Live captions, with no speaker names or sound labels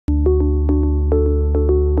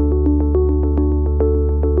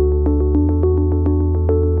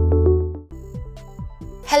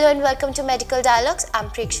Hello and welcome to Medical Dialogues. I'm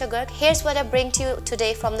Preksha Garg. Here's what I bring to you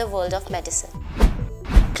today from the world of medicine.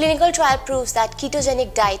 Clinical trial proves that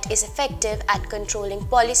ketogenic diet is effective at controlling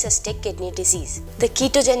polycystic kidney disease. The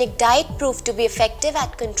ketogenic diet proved to be effective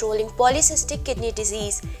at controlling polycystic kidney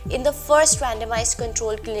disease in the first randomized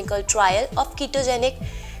controlled clinical trial of ketogenic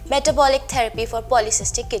metabolic therapy for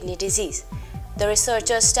polycystic kidney disease. The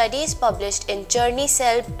researchers' study is published in Journey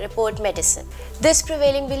Cell Report Medicine. This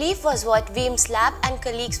prevailing belief was what Wim's lab and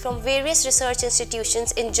colleagues from various research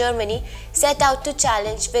institutions in Germany set out to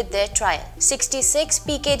challenge with their trial. 66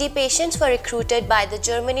 PKD patients were recruited by the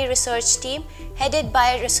Germany research team headed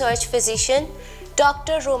by research physician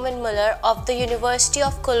Dr. Roman Müller of the University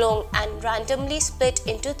of Cologne and randomly split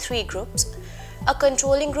into 3 groups: a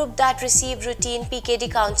controlling group that received routine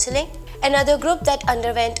PKD counseling, another group that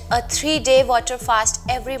underwent a 3-day water fast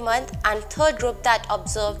every month, and third group that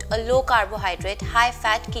observed a low carbohydrate, high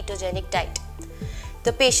fat ketogenic diet.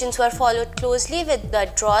 The patients were followed closely with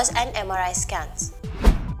blood draws and MRI scans.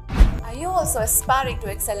 Are you also aspiring to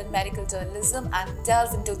excel in medical journalism and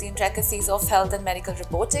delve into the intricacies of health and medical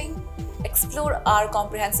reporting? Explore our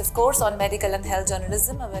comprehensive course on medical and health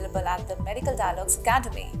journalism available at the Medical Dialogues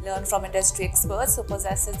Academy. Learn from industry experts who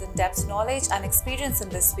possesses in-depth knowledge and experience in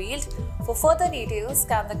this field. For further details,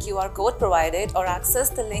 scan the QR code provided or access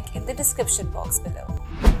the link in the description box below.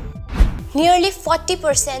 Nearly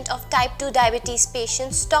 40% of type 2 diabetes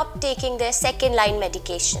patients stop taking their second-line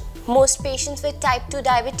medication. Most patients with type 2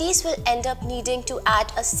 diabetes will end up needing to add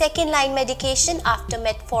a second-line medication after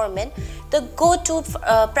metformin, the go-to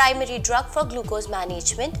primary drug for glucose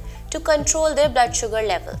management, to control their blood sugar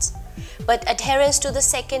levels. But adherence to the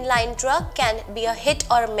second-line drug can be a hit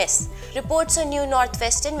or miss, reports a new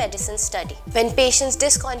Northwestern medicine study. When patients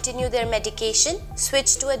discontinue their medication,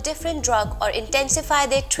 switch to a different drug, or intensify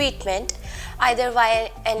their treatment, either via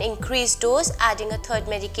an increased dose, adding a third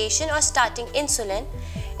medication, or starting insulin,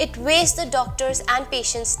 it wastes the doctors' and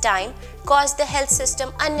patients' time, causes the health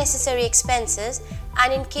system unnecessary expenses,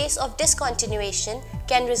 and in case of discontinuation,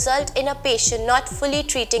 can result in a patient not fully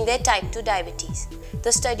treating their type 2 diabetes.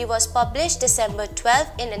 The study was published December 12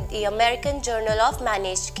 in the American Journal of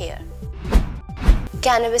Managed Care.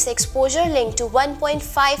 Cannabis exposure linked to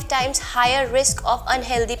 1.5 times higher risk of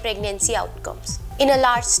unhealthy pregnancy outcomes. In a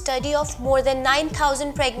large study of more than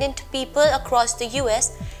 9,000 pregnant people across the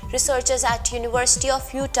US, researchers at University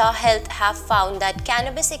of Utah Health have found that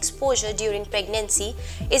cannabis exposure during pregnancy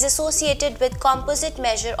is associated with composite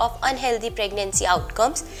measure of unhealthy pregnancy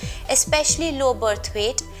outcomes, especially low birth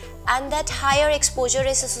weight, and that higher exposure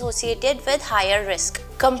is associated with higher risk.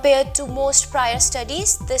 Compared to most prior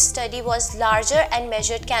studies, this study was larger and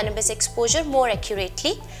measured cannabis exposure more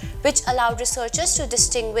accurately, which allowed researchers to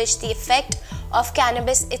distinguish the effect of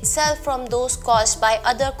cannabis itself from those caused by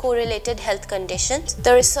other correlated health conditions.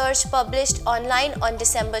 The research published online on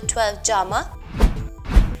December 12 JAMA.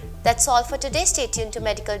 That's all for today. Stay tuned to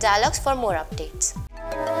Medical Dialogues for more updates.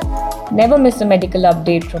 Never miss a medical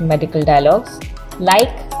update from Medical Dialogues.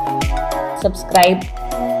 Like, subscribe,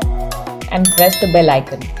 and press the bell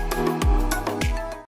icon.